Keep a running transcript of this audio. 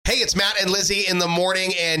it's Matt and Lizzie in the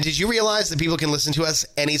morning. And did you realize that people can listen to us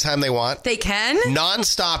anytime they want? They can?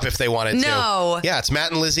 Non-stop if they wanted to. No. Yeah, it's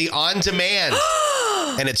Matt and Lizzie on demand.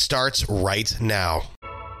 And it starts right now.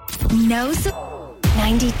 Nose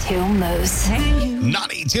 92 Moose.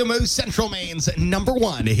 92 Moose, Central Maine's number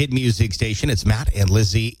one hit music station. It's Matt and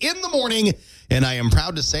Lizzie in the morning. And I am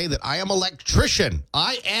proud to say that I am an electrician.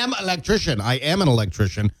 I am an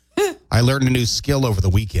electrician. I learned a new skill over the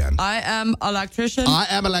weekend. I am electrician.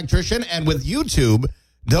 And with YouTube,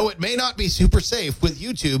 though it may not be super safe, with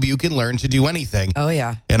YouTube, you can learn to do anything. Oh,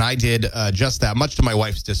 yeah. And I did just that, much to my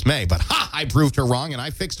wife's dismay. But I proved her wrong, and I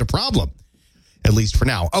fixed a problem, at least for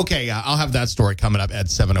now. Okay, I'll have that story coming up at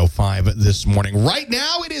 7:05 this morning. Right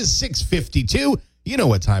now, it is 6:52. You know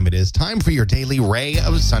what time it is. Time for your daily ray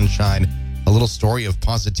of sunshine. A little story of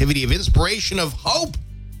positivity, of inspiration, of hope,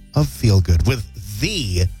 of feel-good with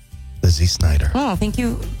the Lizzie Snyder. Oh, thank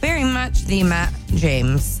you very much, the Matt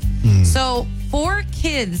James. So, 4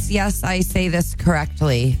 kids, yes, I say this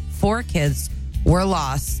correctly, 4 kids were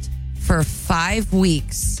lost for 5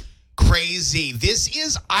 weeks. Crazy.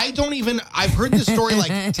 I've heard this story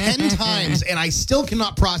like 10 times, and I still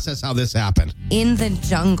cannot process how this happened. In the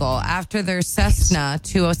jungle after their Cessna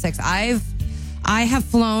 206. I have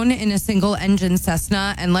flown in a single engine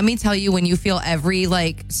Cessna, and let me tell you, when you feel every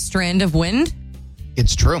strand of wind,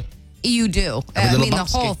 It's true. you do. The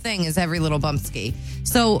whole thing is every little bumpski.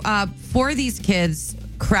 So 4 of these kids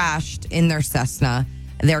crashed in their Cessna.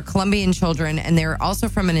 They're Colombian children, and they're also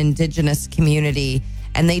from an indigenous community,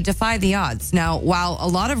 and they defy the odds. Now, while a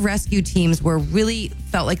lot of rescue teams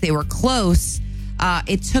felt like they were close,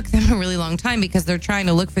 it took them a really long time because they're trying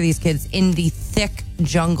to look for these kids in the thick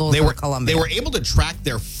jungles of Colombia. They were able to track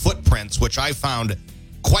their footprints, which I found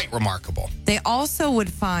quite remarkable. They also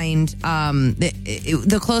would find,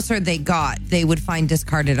 the closer they got, they would find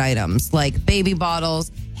discarded items like baby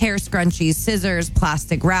bottles, hair scrunchies, scissors,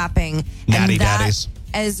 plastic wrapping. Natty daddies.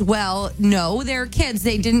 As well. No, they're kids.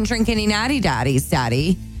 They didn't drink any natty daddies,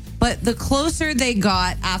 Daddy. But the closer they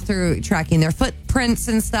got after tracking their footprints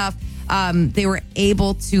and stuff, they were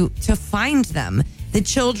able to find them. The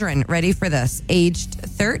children, ready for this, aged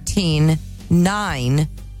 13, 9,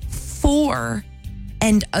 4,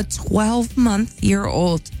 and a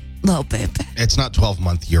 12-month-year-old little baby. It's not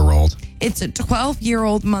 12-month-year-old. It's a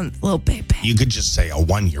 12-year-old little baby. You could just say a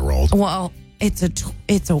 1-year-old. Well, it's a little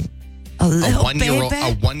baby. A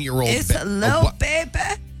 1-year-old. It's a little baby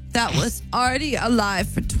that was already alive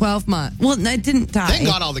for 12 months. Well, I didn't die. Thank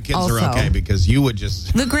God all the kids are okay, because you would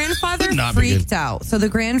just... The grandfather freaked out. So the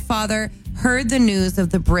grandfather heard the news of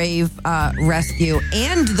the brave rescue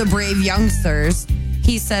and the brave youngsters.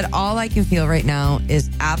 He said, all I can feel right now is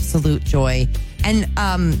absolute joy. And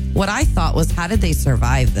what I thought was, how did they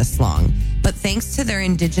survive this long? But thanks to their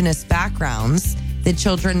indigenous backgrounds, the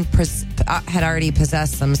children had already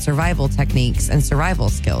possessed some survival techniques and survival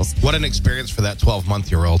skills. What an experience for that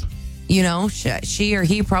 12-month-year-old. You know, she or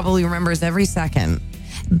he probably remembers every second.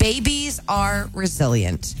 Babies are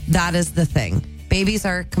resilient. That is the thing. Babies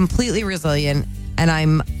are completely resilient. And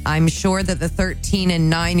I'm sure that the 13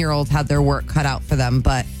 and 9-year-old had their work cut out for them.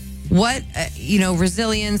 But what,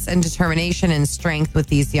 resilience and determination and strength with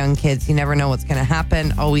these young kids. You never know what's going to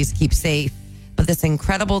happen. Always keep safe. But this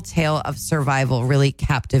incredible tale of survival really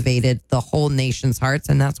captivated the whole nation's hearts.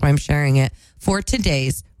 And that's why I'm sharing it for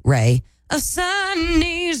today's Ray of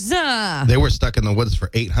Sunisa. They were stuck in the woods for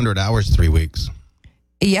 800 hours, 3 weeks.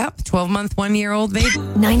 Yep, 12-month, 1-year-old baby.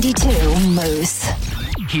 92 Moose.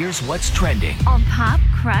 Here's what's trending on Pop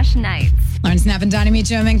Crush Nights. Lauren Snap and Donnie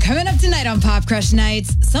Mitchum, and coming up tonight on Pop Crush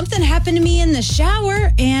Nights, something happened to me in the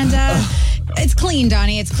shower, and it's clean,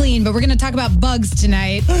 Donnie. It's clean, but we're going to talk about bugs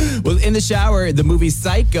tonight. Well, in the shower, the movie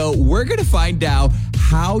Psycho, we're going to find out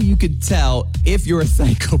how you could tell if you're a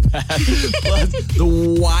psychopath. Plus,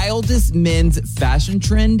 the wildest men's fashion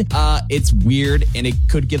trend. It's weird, and it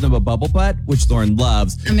could give them a bubble butt, which Lauren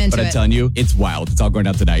loves. I'm into but I'm telling you, it's wild. It's all going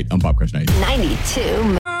down tonight on Pop Crush Night.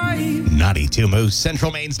 92 92 Moose,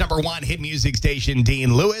 Central Maine's number one hit music station,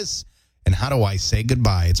 Dean Lewis. And how do I say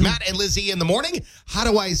goodbye? It's Matt and Lizzie in the morning. How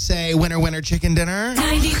do I say winner, winner, chicken dinner?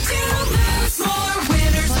 92 Moose, more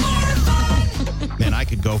winners, more fun. Man, I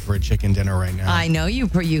could go for a chicken dinner right now. I know you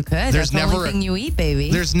could. That's the only thing you eat,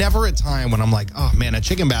 baby. There's never a time when I'm like, oh, man, a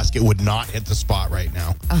chicken basket would not hit the spot right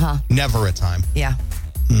now. Uh-huh. Never a time. Yeah.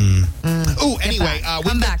 Oh, anyway.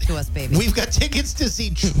 Come back to us, baby. We've got tickets to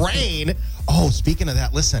see Train. Oh, speaking of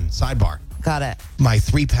that, listen, sidebar. Got it. My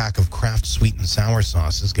 3-pack of Kraft sweet and sour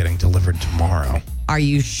sauce is getting delivered tomorrow. Are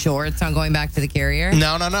you sure it's not going back to the carrier?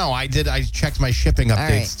 No. I checked my shipping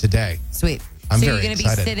updates today. Sweet. I'm so very you're going to be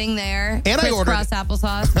excited. sitting there, And I ordered- crisscross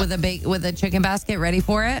applesauce with a chicken basket ready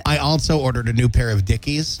for it. I also ordered a new pair of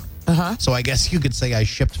Dickies. So I guess you could say I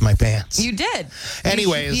shipped my pants. You did.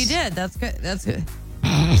 Anyways. You did. That's good. That's good.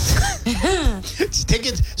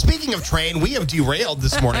 Tickets. Speaking of train, we have derailed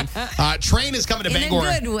this morning. Train is coming to In Bangor.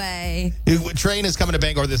 a good way. Train is coming to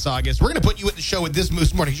Bangor this August. We're going to put you at the show with this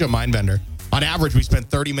Moose Morning Show Mindbender. On average, we spend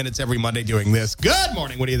 30 minutes every Monday doing this. Good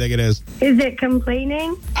morning. What do you think it is? Is it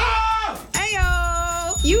complaining?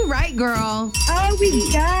 Heyo! You right, girl. Oh,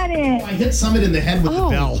 we got it. I hit Summit in the head with the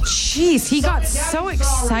bell. Jeez, he got so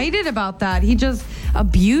excited about that. He just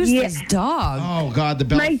abused his dog. Oh, God, the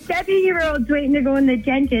bell. My 7-year-old's waiting to go in the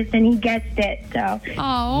dentist, and he guessed it, so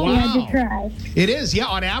Oh. he had Wow. to try. It is, yeah.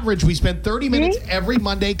 On average, we spend 30 minutes every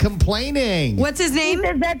Monday complaining. What's his He name?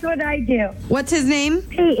 says that's what I do. What's his name?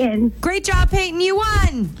 Peyton. Great job, Peyton. You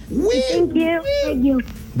won. Thank you. Thank you.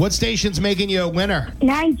 What station's making you a winner?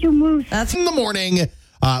 92 Moose. That's In the morning.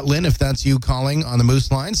 Lynn, if that's you calling on the Moose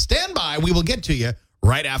line, stand by. We will get to you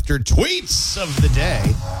right after tweets of the day.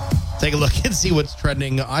 Take a look and see what's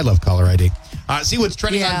trending. I love caller ID. See what's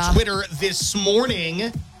trending on Twitter this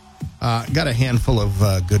morning. Got a handful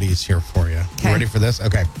of goodies here for you. Okay. You ready for this?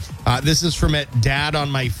 Okay. This is from Dad on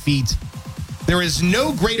My Feet. There is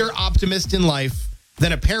no greater optimist in life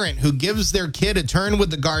than a parent who gives their kid a turn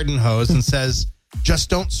with the garden hose and says, just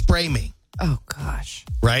don't spray me. Oh, gosh.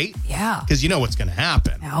 Right? Yeah. Because you know what's going to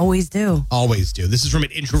happen. I always do. Always do. This is from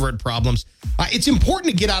Introvert Problems. It's important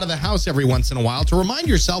to get out of the house every once in a while to remind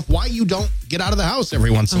yourself why you don't get out of the house every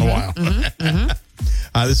once in a while.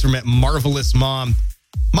 This is from Marvelous Mom.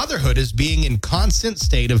 Motherhood is being in constant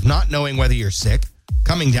state of not knowing whether you're sick,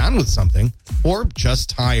 coming down with something, or just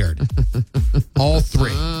tired. All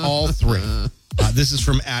three. All three. This is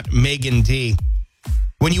from @Megan D.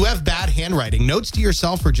 When you have bad handwriting, notes to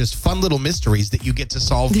yourself are just fun little mysteries that you get to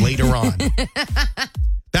solve later on.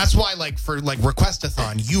 That's why, for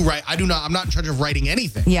Requestathon, you write. I'm not in charge of writing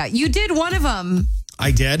anything. Yeah, you did one of them.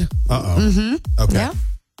 I did. Okay. Yeah.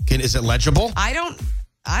 Is it legible? I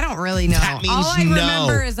don't really know. That means All I no.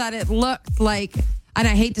 remember is that it looked like, and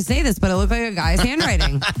I hate to say this, but it looked like a guy's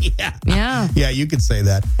handwriting. Yeah. Yeah. Yeah, you could say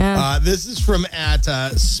that. Yeah. This is from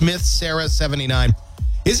Smith Sarah 79.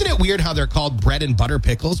 Isn't it weird how they're called bread and butter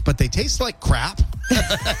pickles, but they taste like crap?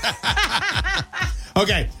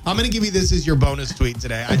 Okay, I'm going to give you this as your bonus tweet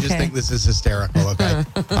today. I just think this is hysterical, okay?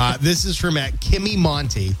 This is from Kimmy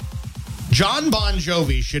Monty. John Bon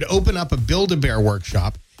Jovi should open up a Build-A-Bear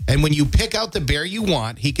workshop, and when you pick out the bear you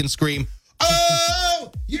want, he can scream,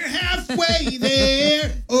 "Oh, you're halfway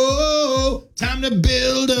there. Oh, time to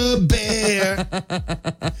build a bear."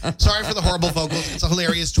 Sorry for the horrible vocals. It's a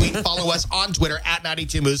hilarious tweet. Follow us on Twitter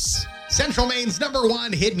 @92Moose. Central Maine's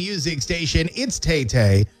 #1 hit music station. It's Tay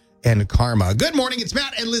Tay and Karma. Good morning. It's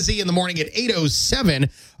Matt and Lizzie in the morning at 8:07.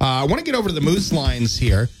 I want to get over to the Moose lines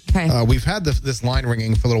here. Okay. We've had this line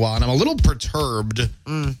ringing for a little while, and I'm a little perturbed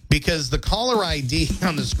because the caller ID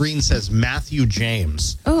on the screen says Matthew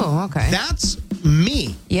James. Oh, okay. That's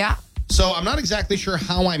me. Yeah. So I'm not exactly sure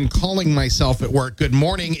how I'm calling myself at work. Good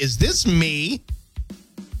morning. Is this me?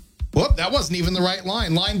 Whoop, that wasn't even the right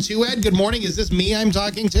line. Line 2, Ed. Good morning. Is this me I'm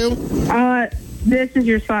talking to? This is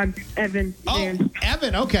your son, Evan. Oh,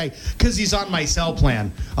 Evan. Okay. Because he's on my cell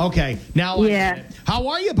plan. Okay. Now, Yeah. I get it. How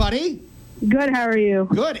are you, buddy? Good, how are you?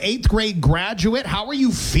 Good. 8th grade graduate. How are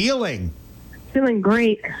you feeling? Feeling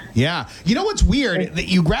great. Yeah. You know what's weird? That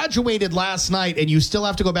you graduated last night and you still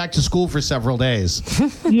have to go back to school for several days.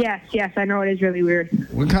 Yes, I know it is really weird.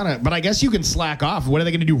 But I guess you can slack off. What are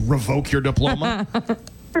they going to do? Revoke your diploma?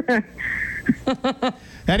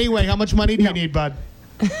 Anyway, how much money do you need, bud?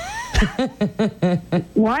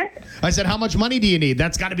 What? I said, how much money do you need?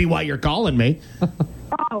 That's got to be why you're calling me.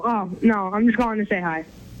 Oh, no, I'm just calling to say hi.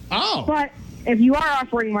 Oh. But if you are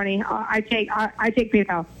offering money, I take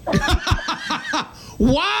PayPal.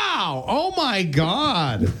 Wow. Oh, my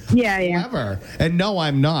God. Yeah. Clever. And no,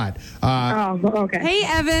 I'm not. Okay. Hey,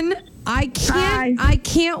 Evan. I Hi.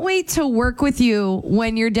 can't wait to work with you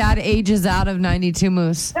when your dad ages out of 92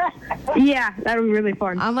 Moose. Yeah, that'll be really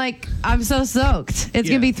fun. I'm so stoked. It's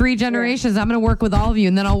Yeah. gonna be 3 generations. I'm gonna work with all of you,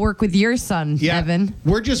 and then I'll work with your son, Yeah. Evan.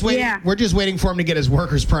 We're just waiting. Yeah. We're just waiting for him to get his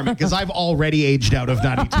worker's permit because I've already aged out of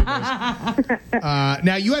 92 Moose.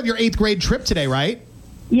 Now, you have your 8th grade trip today, right?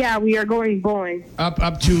 Yeah, we are going bowling.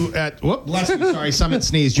 Up to, bless me, sorry, Summit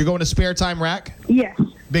sneezed. You're going to Spare Time Rack? Yes.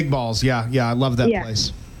 Big balls, yeah, I love that Yeah.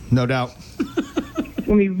 place. No doubt. It's going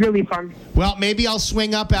to be really fun. Well, maybe I'll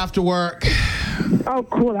swing up after work, Oh,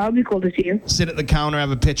 cool. That would be cool to see you. sit at the counter,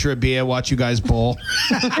 have a pitcher of beer, watch you guys bowl.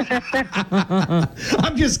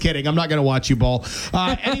 I'm just kidding. I'm not going to watch you bowl.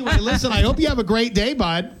 Anyway, listen, I hope you have a great day,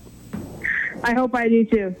 bud. I hope I do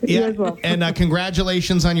too. You as well. And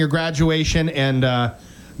congratulations on your graduation, and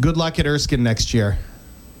good luck at Erskine next year.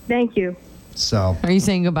 Thank you. So, Are you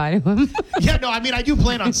saying goodbye to him? yeah, no, I mean, I do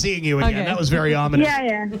plan on seeing you again. Okay. That was very ominous.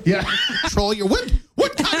 Yeah. Control your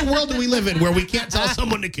what kind of world do we live in where we can't tell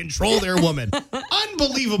someone to control their woman?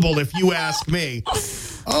 Unbelievable, if you ask me.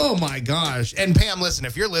 Oh my gosh. And Pam, listen,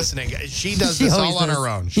 if you're listening, she does this all on her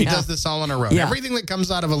own. She does this all on her own. Yeah. Everything that comes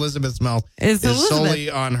out of Elizabeth's mouth It's is Elizabeth. solely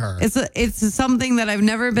on her. It's something that I've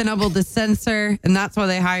never been able to censor, and that's why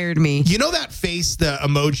they hired me. You know that face, the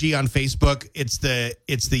emoji on Facebook? It's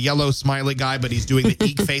the yellow smiley guy, but he's doing the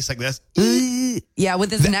eek face like this. Yeah,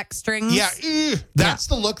 with his neck strings. Yeah, that's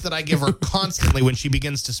the look that I give her constantly when she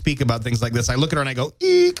begins to speak about things like this. I look at her and I go,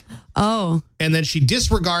 eek. Oh. And then she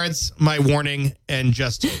disregards my warning and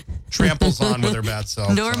just tramples on with her bad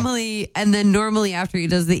self. Normally after he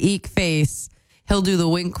does the eek face, he'll do the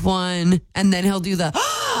wink one, and then he'll do the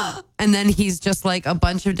and then he's just like a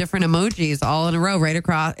bunch of different emojis all in a row right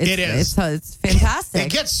across. It is. It's fantastic.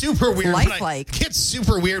 It gets super weird. Lifelike. It gets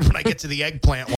super weird when I get to the eggplant